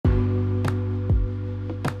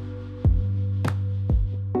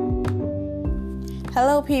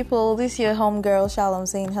Hello people, this is your homegirl Shalom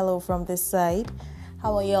saying hello from this side.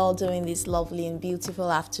 How are you all doing this lovely and beautiful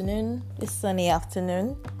afternoon, this sunny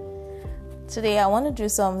afternoon? Today I want to do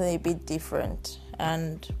something a bit different,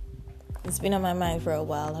 and it's been on my mind for a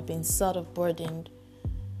while. I've been sort of burdened,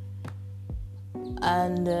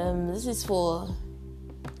 and this is for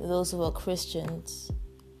those who are Christians.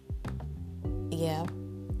 Yeah,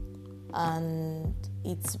 and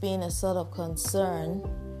it's been a sort of concern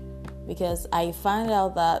because I find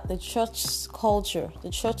out that the church's culture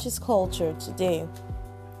today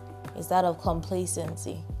is that of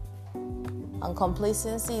complacency. And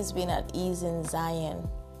complacency has been at ease in Zion.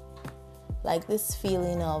 Like this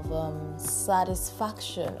feeling of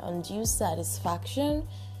satisfaction, undue satisfaction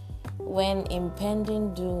when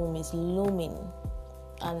impending doom is looming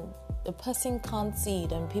and the person can't see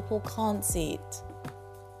it and people can't see it.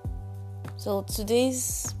 So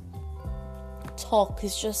today's talk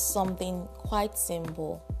is just something quite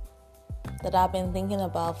simple that I've been thinking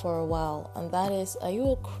about for a while, and that is, are you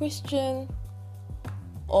a Christian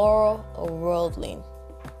or a worldling?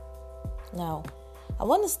 Now, I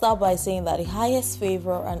want to start by saying that the highest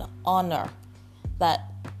favor and honor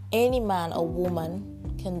that any man or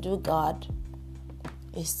woman can do God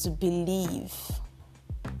is to believe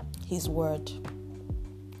His word.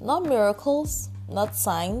 Not miracles, not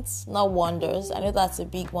signs, not wonders. I know that's a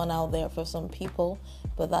big one out there for some people,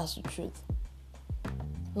 but that's the truth.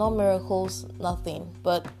 Not miracles, nothing,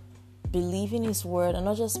 but believing His word, and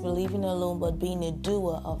not just believing alone, but being a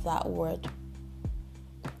doer of that word.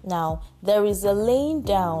 Now, there is a laying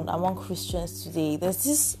down among Christians today. There's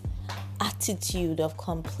this attitude of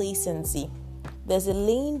complacency. There's a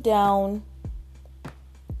laying down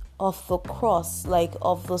of the cross, like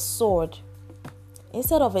of the sword,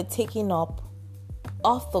 instead of a taking up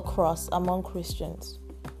of the cross among Christians.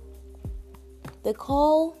 The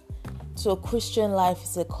call to a Christian life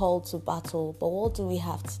is a call to battle, but what do we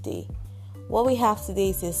have today? What we have today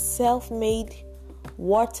is a self-made,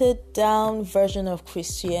 watered-down version of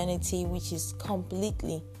Christianity, which is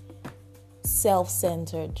completely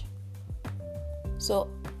self-centered. So,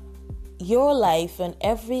 your life and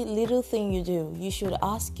every little thing you do, you should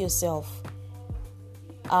ask yourself,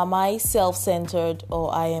 am I self-centered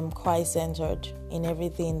or I am Christ-centered in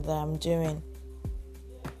everything that I'm doing?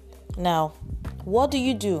 Now, what do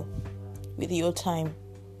you do with your time?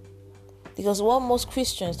 Because what most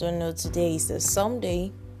Christians don't know today is that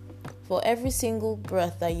someday, for every single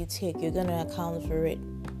breath that you take, you're going to account for it.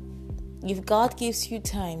 If God gives you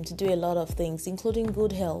time to do a lot of things, including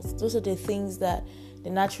good health, those are the things that the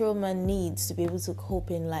natural man needs to be able to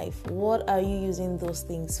cope in life. What are you using those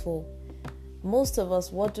things for? Most of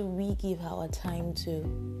us, what do we give our time to?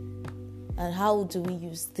 And how do we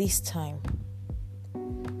use this time?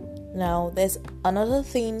 Now, there's another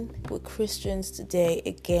thing with Christians today.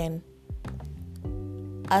 Again,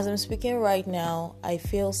 as I'm speaking right now, I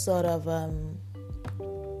feel sort of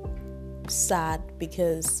sad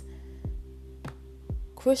because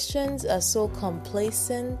Christians are so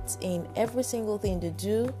complacent in every single thing they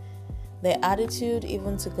do, their attitude,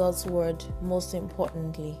 even to God's word, most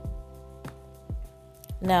importantly.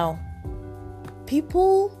 Now,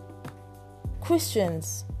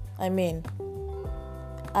 Christians,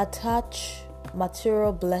 attach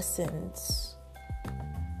material blessings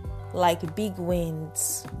like big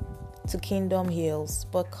wins to Kingdom Hills.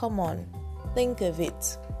 But come on, think of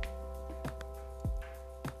it.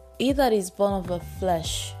 He that is born of the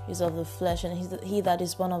flesh is of the flesh, and he that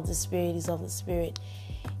is born of the Spirit is of the Spirit.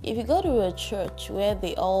 If you go to a church where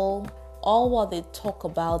they all what they talk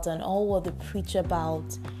about and all what they preach about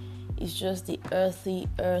is just the earthly,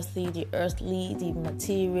 the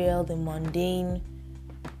material, the mundane,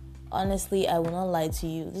 honestly, I will not lie to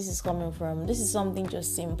you. This is something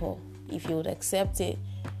just simple. If you would accept it,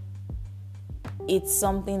 it's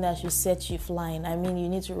something that should set you flying. You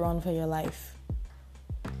need to run for your life.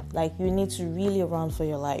 Like, you need to really run for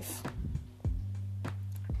your life.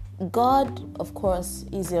 God, of course,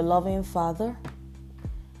 is a loving Father,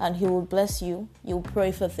 and He will bless you. You'll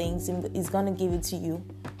pray for things, and He's going to give it to you.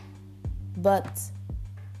 But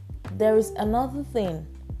there is another thing.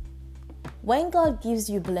 When God gives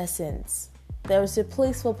you blessings, there is a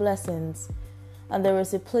place for blessings, and there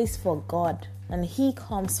is a place for God, and He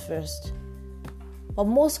comes first. But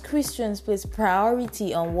most Christians place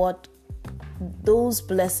priority on what those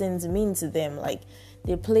blessings mean to them. Like,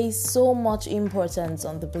 they place so much importance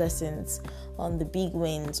on the blessings, on the big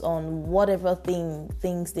wins, on whatever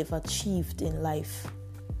things they've achieved in life.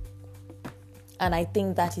 And I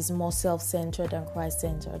think that is more self-centered than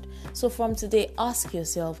Christ-centered. So from today, ask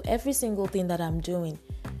yourself, every single thing that I'm doing,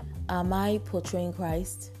 am I portraying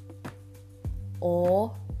Christ?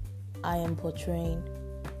 or I am portraying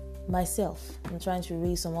myself. I'm trying to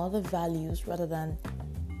raise some other values rather than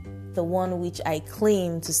the one which I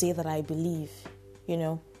claim to say that I believe,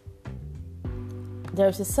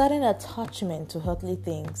 There's a certain attachment to earthly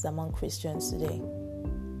things among Christians today.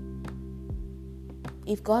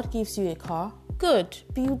 If God gives you a car, good,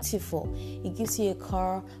 beautiful. He gives you a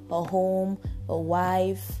car, a home, a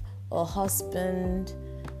wife, a husband,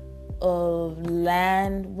 a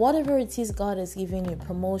land, whatever it is God has given you,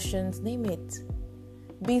 promotions, name it.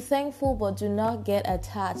 Be thankful, but do not get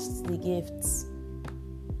attached to the gifts.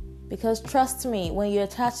 Because trust me, when you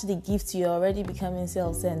attach to the gifts, you're already becoming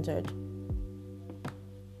self-centered.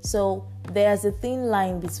 So there's a thin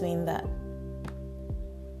line between that.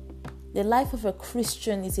 The life of a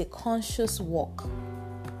Christian is a conscious walk.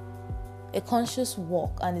 A conscious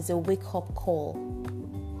walk, and it's a wake-up call.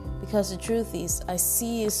 Because the truth is, I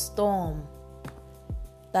see a storm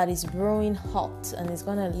that is brewing hot and is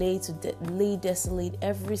going to lay desolate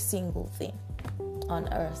every single thing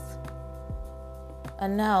on earth.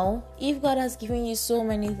 And now, if God has given you so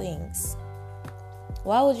many things,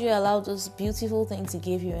 why would you allow those beautiful things He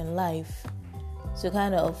gave you in life to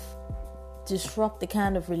kind of disrupt the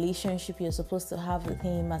kind of relationship you're supposed to have with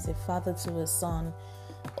Him as a father to a son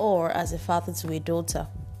or as a father to a daughter?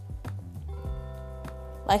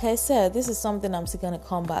 Like I said, this is something I'm still going to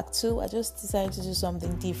come back to. I just decided to do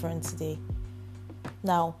something different today.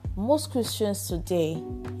 Now, most Christians today,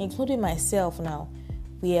 including myself now,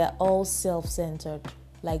 we are all self-centered,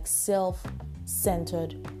 like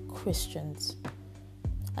self-centered Christians.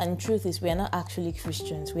 And the truth is, we are not actually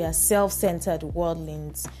Christians. We are self-centered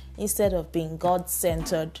worldlings instead of being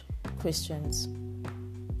God-centered Christians.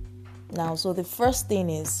 Now, so the first thing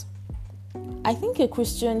is, I think a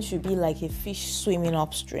Christian should be like a fish swimming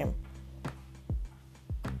upstream,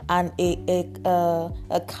 and a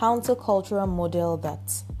countercultural model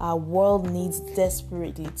that our world needs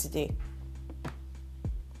desperately today.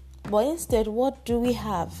 But instead, what do we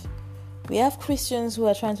have? We have Christians who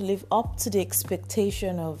are trying to live up to the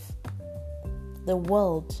expectation of the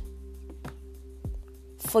world,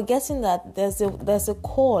 forgetting that there's a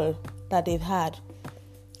call that they've had,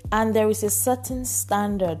 and there is a certain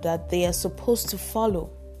standard that they are supposed to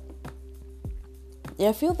follow. There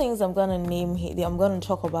are a few things I'm going to name here, I'm going to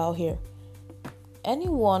talk about here.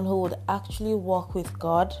 Anyone who would actually walk with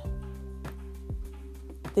God,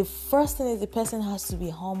 the first thing is the person has to be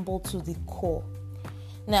humble to the core.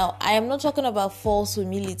 Now, I am not talking about false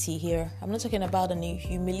humility here. I'm not talking about any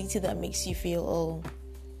humility that makes you feel,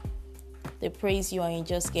 they praise you and you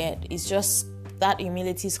just it's just that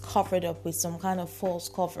humility is covered up with some kind of false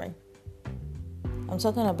covering. I'm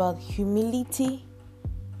talking about humility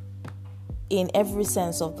in every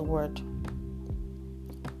sense of the word.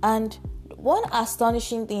 And one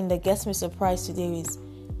astonishing thing that gets me surprised today is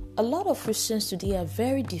a lot of Christians today are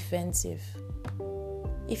very defensive.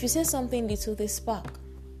 If you say something little, they spark.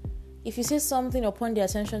 If you say something or point their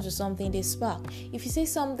attention to something, they spark. If you say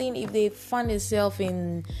something, if they find themselves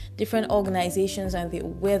in different organizations and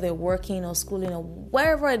where they're working or schooling or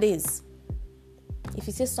wherever it is, if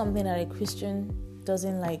you say something that a Christian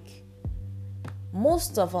doesn't like,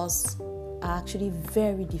 most of us are actually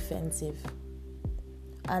very defensive.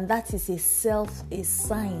 And that is a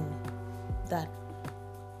sign that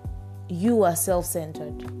you are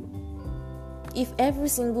self-centered. If every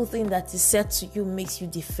single thing that is said to you makes you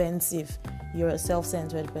defensive, you're a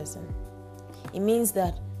self-centered person. It means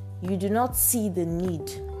that you do not see the need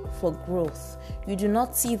for growth. You do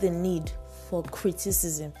not see the need for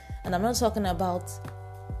criticism. And I'm not talking about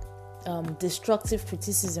destructive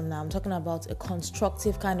criticism now. I'm talking about a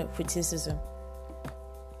constructive kind of criticism.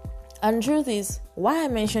 And the truth is, why I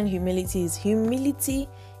mention humility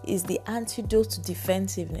is the antidote to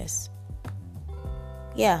defensiveness.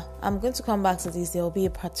 Yeah, I'm going to come back to this. There will be a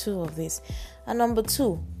part 2 of this. And number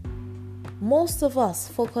 2, most of us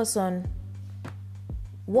focus on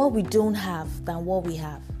what we don't have than what we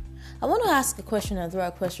have. I want to ask a question and throw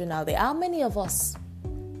a question out there. How many of us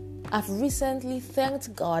have recently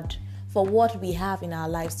thanked God for what we have in our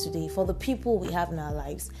lives today, for the people we have in our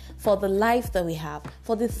lives, for the life that we have,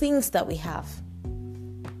 for the things that we have?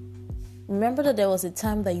 Remember that there was a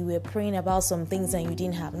time that you were praying about some things and you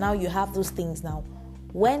didn't have. Now you have those things now.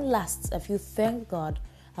 When last have you thanked God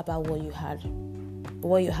about what you had,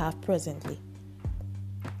 what you have presently?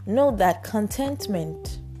 Know that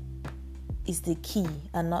contentment is the key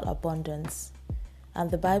and not abundance.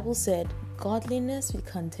 And the Bible said, godliness with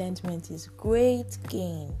contentment is great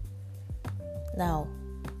gain. Now,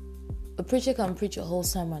 a preacher can preach a whole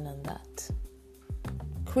sermon on that.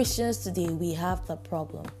 Christians today, we have that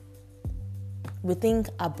problem. We think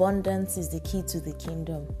abundance is the key to the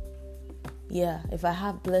kingdom. Yeah, if I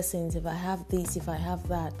have blessings, if I have this, if I have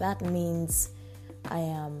that, that means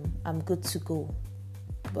I'm good to go.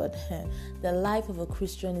 But the life of a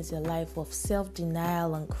Christian is a life of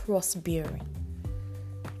self-denial and cross-bearing.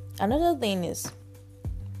 Another thing is,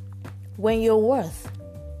 when your worth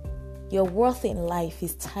in life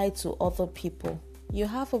is tied to other people, you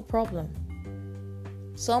have a problem.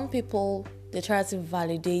 Some people, they try to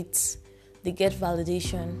they get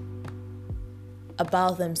validation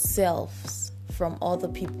about themselves from other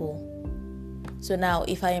people. So now,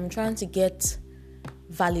 if I am trying to get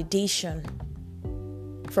validation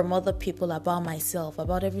from other people about myself,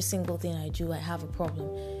 about every single thing I do, I have a problem.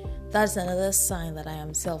 That's another sign that I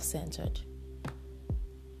am self-centered.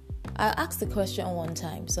 I asked the question one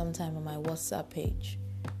time, sometime on my WhatsApp page.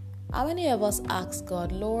 How many of us ask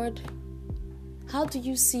God, Lord, how do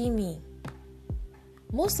you see me?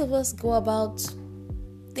 Most of us go about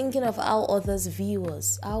thinking of how others view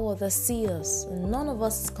us, how others see us, and none of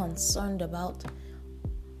us is concerned about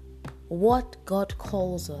what God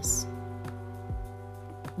calls us.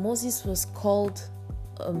 Moses was called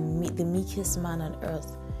the meekest man on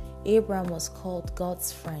earth. Abraham was called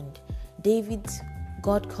God's friend. David,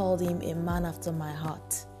 God called him a man after my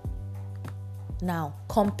heart. Now,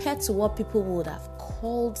 compared to what people would have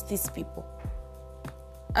called these people,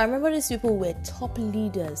 I remember these people were top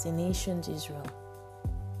leaders in ancient Israel.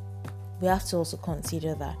 We have to also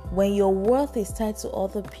consider that. When your worth is tied to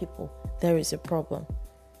other people, there is a problem.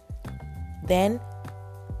 Then,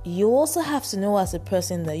 you also have to know as a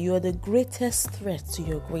person that you are the greatest threat to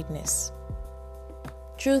your greatness.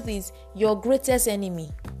 Truth is, your greatest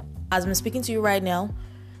enemy, as I'm speaking to you right now,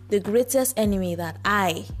 the greatest enemy that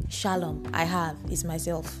I have is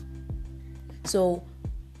myself. So,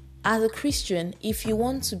 as a Christian, if you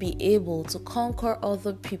want to be able to conquer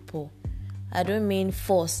other people, I don't mean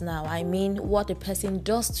force now, I mean what a person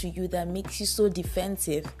does to you that makes you so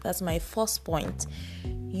defensive. That's my first point.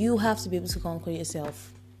 You have to be able to conquer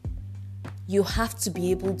yourself. You have to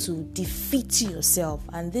be able to defeat yourself.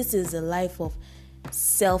 And this is a life of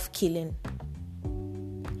self-killing.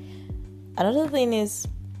 Another thing is,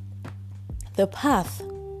 the path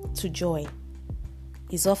to joy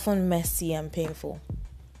is often messy and painful.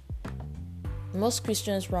 Most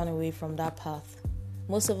Christians run away from that path.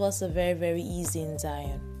 Most of us are very, very easy in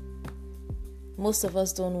Zion. Most of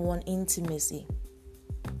us don't want intimacy.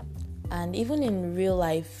 And even in real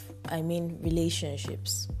life, I mean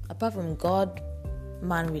relationships. Apart from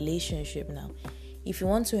God-man relationship now, if you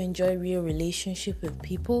want to enjoy real relationship with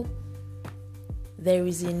people, there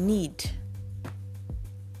is a need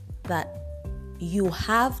that you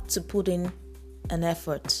have to put in an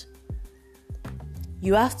effort.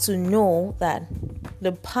 You have to know that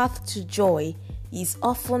the path to joy is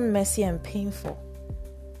often messy and painful.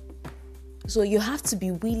 So you have to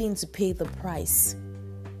be willing to pay the price.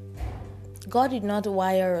 God did not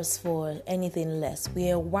wire us for anything less.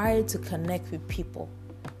 We are wired to connect with people.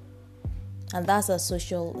 And that's our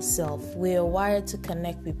social self. We are wired to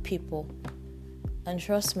connect with people. And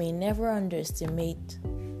trust me, never underestimate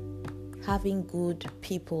having good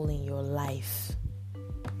people in your life.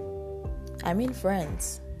 I mean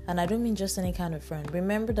friends. And I don't mean just any kind of friend.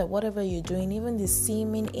 Remember that whatever you're doing, even the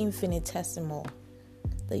seeming infinitesimal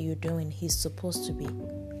that you're doing, is supposed to be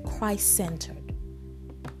Christ-centered.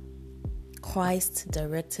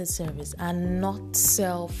 Christ-directed service and not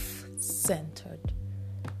self-centered.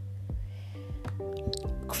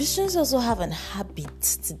 Christians also have an habit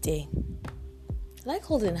today. I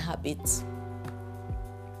call it habit.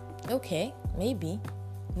 Okay, maybe.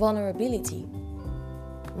 Vulnerability.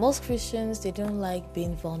 Most Christians, they don't like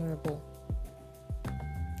being vulnerable.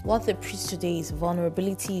 What they preach today is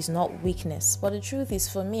vulnerability is not weakness. But the truth is,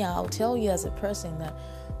 for me, I'll tell you as a person that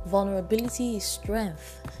vulnerability is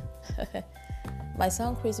strength. Might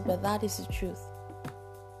sound crazy, but that is the truth.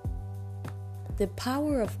 The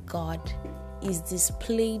power of God is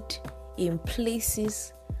displayed in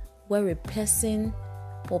places where a person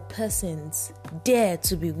or persons dare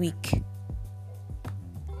to be weak.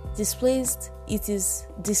 It is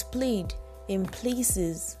displayed in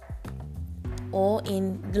places or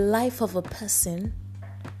in the life of a person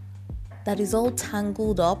that is all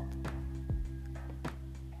tangled up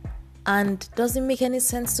and doesn't make any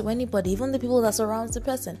sense to anybody, even the people that surround the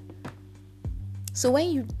person. So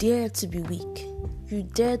when you dare to be weak, you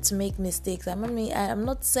dare to make mistakes. I'm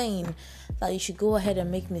not saying that you should go ahead and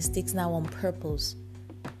make mistakes now on purpose.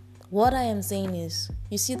 What I am saying is,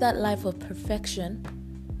 you see that life of perfection?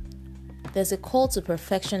 There's a call to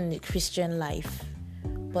perfection in the Christian life,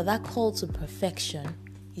 but that call to perfection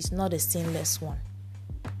is not a sinless one.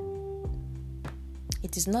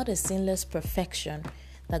 it is not a sinless perfection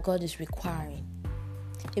that God is requiring.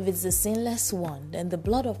 If it's a sinless one, then the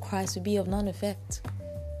blood of Christ will be of none effect.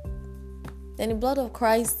 Then the blood of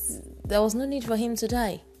Christ, there was no need for him to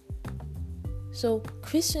die. So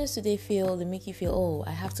Christians today they make you feel, oh,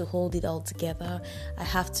 I have to hold it all together. I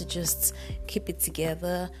have to just keep it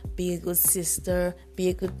together, be a good sister, be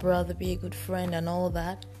a good brother, be a good friend and all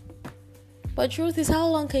that. But truth is, how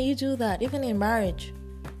long can you do that, even in marriage?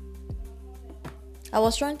 I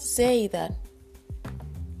was trying to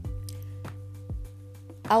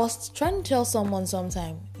tell someone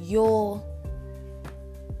sometime,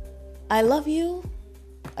 I love you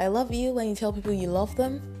when you tell people you love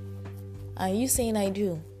them. And you saying I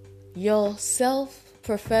do. Your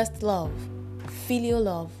self-professed love, filial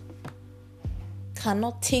love,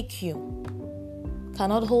 cannot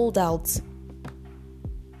hold out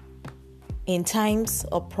in times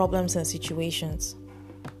of problems and situations.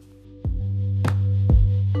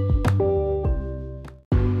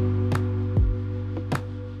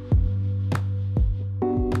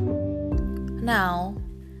 Now,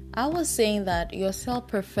 I was saying that your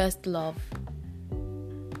self-professed love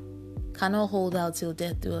cannot hold out till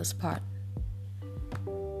death do us part.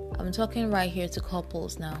 I'm talking right here to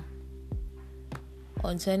couples now,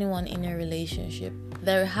 or to anyone in a relationship.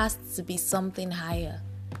 There has to be something higher.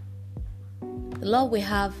 The love we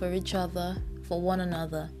have for each other, for one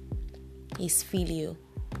another, is filial,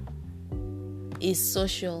 is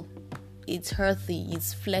social, it's earthy,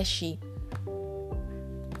 it's fleshy.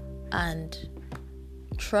 And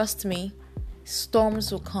trust me,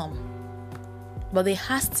 storms will come. But there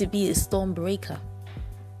has to be a storm breaker.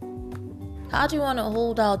 How do you want to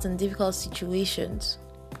hold out in difficult situations?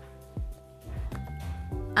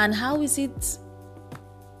 And how is it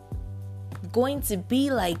going to be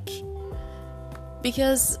like?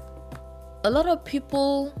 Because a lot of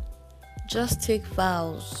people just take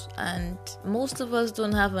vows, and most of us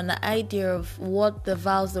don't have an idea of what the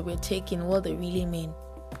vows that we're taking, what they really mean.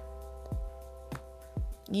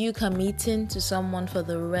 You committing to someone for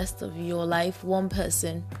the rest of your life, one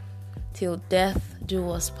person, till death do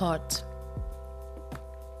us part.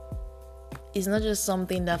 It's not just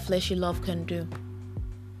something that fleshy love can do.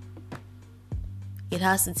 It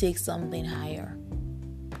has to take something higher.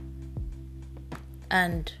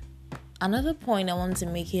 And another point I want to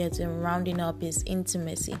make here to rounding up is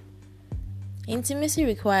intimacy. Intimacy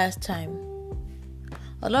requires time.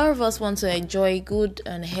 A lot of us want to enjoy good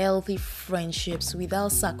and healthy friendships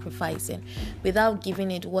without sacrificing, without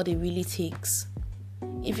giving it what it really takes.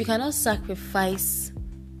 If you cannot sacrifice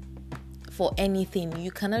for anything,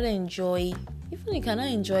 you cannot enjoy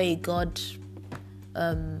a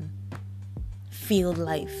God-filled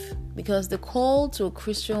life. Because the call to a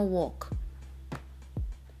Christian walk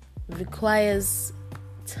requires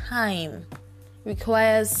time,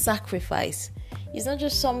 requires sacrifice. It's not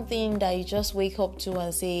just something that you just wake up to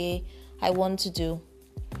and say, I want to do.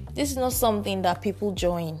 This is not something that people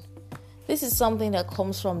join. This is something that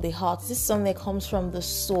comes from the heart. This is something that comes from the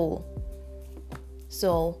soul.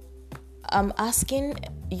 So, I'm asking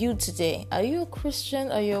you today, are you a Christian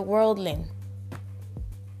or are you a worldling?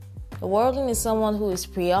 A worldling is someone who is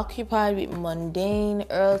preoccupied with mundane,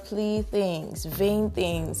 earthly things, vain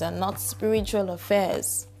things, and not spiritual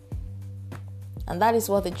affairs. And that is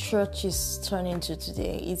what the church is turning to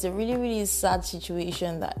today. It's a really, really sad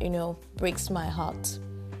situation that, breaks my heart.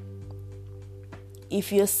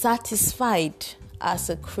 If you're satisfied as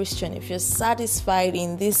a Christian, if you're satisfied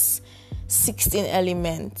in this 16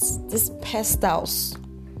 elements, this pest house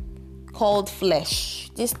called flesh,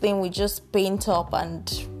 this thing we just paint up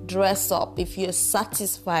and dress up, if you're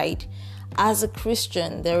satisfied as a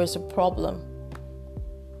Christian, there is a problem.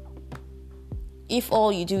 If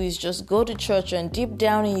all you do is just go to church and deep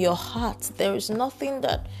down in your heart, there's nothing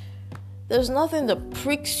that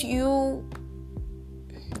pricks you.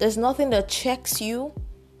 There's nothing that checks you.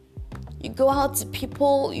 You go out to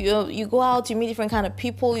people, you go out, you meet different kind of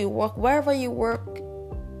people, you work wherever you work.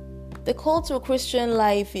 The call to a Christian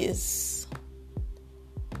life is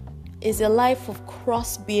a life of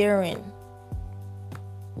cross bearing.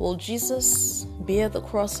 Will Jesus bear the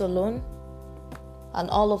cross alone and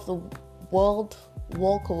all of the world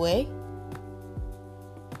walk away?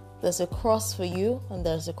 There's a cross for you and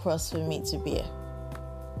there's a cross for me to bear,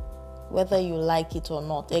 whether you like it or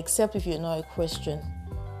not, except if you're not a Christian.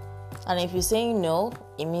 And if you're saying no,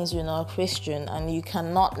 it means you're not a Christian, and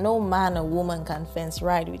no man or woman can fence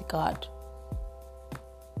right with God.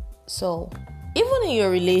 So even in your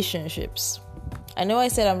relationships, I know I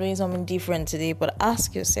said I'm doing something different today, but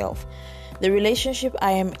ask yourself, the relationship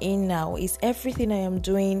I am in now, is everything I am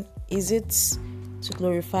doing, is it to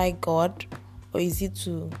glorify God, Or is it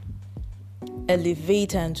to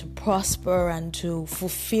elevate and to prosper and to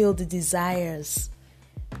fulfill the desires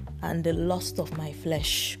and the lust of my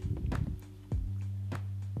flesh?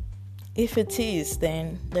 If it is,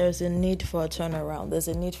 then there's a need for a turnaround. There's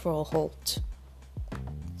a need for a halt.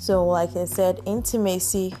 So, like I said,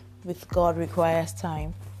 intimacy with God requires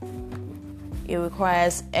time. It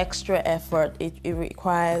requires extra effort. It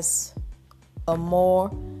requires a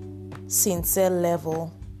more sincere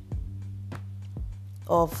level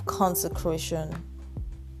of consecration.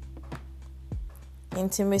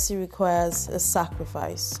 Intimacy requires a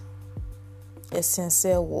sacrifice, a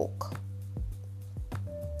sincere walk.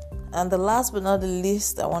 And the last but not the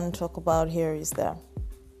least I want to talk about here is that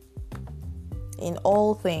in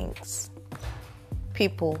all things,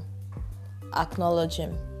 people acknowledge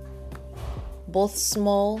Him, both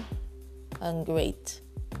small and great,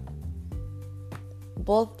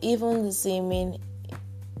 both even seeming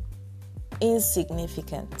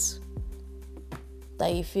insignificant,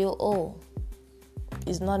 that you feel, oh,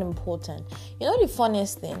 it's not important. You know the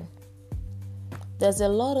funniest thing? There's a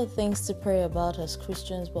lot of things to pray about as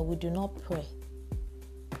Christians, but we do not pray.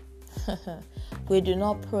 We do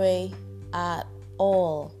not pray at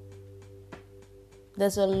all.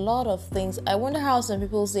 There's a lot of things. I wonder how some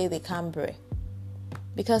people say they can't pray.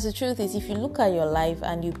 Because the truth is, if you look at your life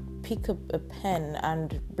and you pick up a pen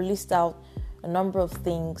and list out a number of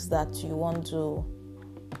things that you want to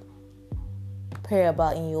pray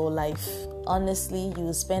about in your life, honestly, you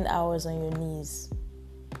will spend hours on your knees.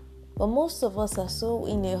 But most of us are so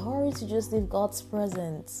in a hurry to just leave God's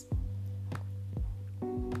presence.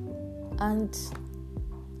 And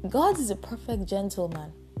God is a perfect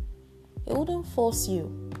gentleman. He wouldn't force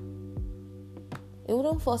you. He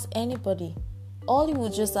wouldn't force anybody. All He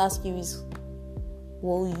would just ask you is,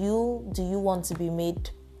 do you want to be made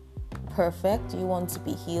perfect? Do you want to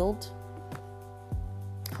be healed?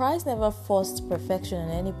 Christ never forced perfection on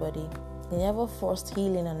anybody. He never forced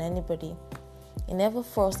healing on anybody. He never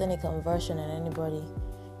forced any conversion on anybody.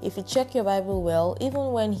 If you check your Bible well,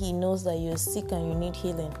 even when He knows that you're sick and you need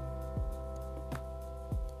healing,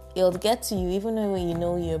 He'll get to you even when you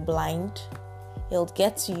know you're blind. He'll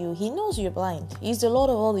get to you. He knows you're blind. He's the Lord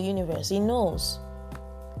of all the universe. He knows.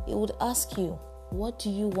 He would ask you, what do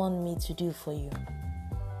you want me to do for you?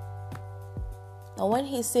 And when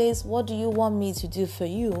He says, what do you want me to do for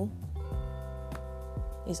you?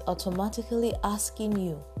 He's automatically asking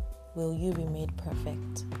you, will you be made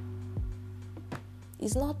perfect?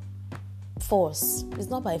 It's not force. It's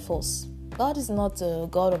not by force. God is not a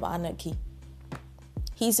God of anarchy.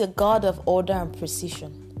 He's a God of order and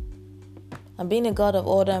precision. And being a God of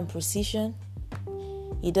order and precision,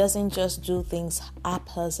 He doesn't just do things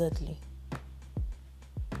haphazardly.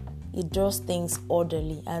 He does things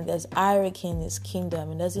orderly. And there's hierarchy in His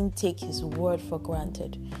kingdom. He doesn't take His word for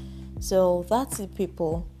granted. So that's it,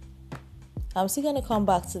 people. I'm still going to come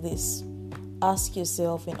back to this. Ask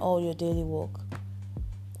yourself in all your daily walk,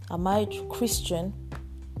 am I a Christian?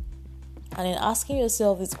 And in asking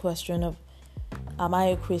yourself this question of, am I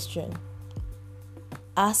a Christian?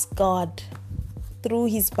 Ask God through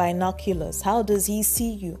His binoculars. How does He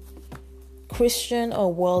see you? Christian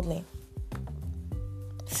or worldly?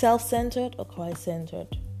 Self-centered or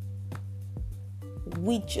Christ-centered?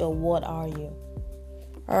 Which or what are you?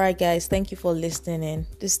 Alright guys, thank you for listening in.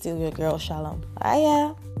 This is still your girl Shalom.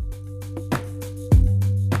 Bye.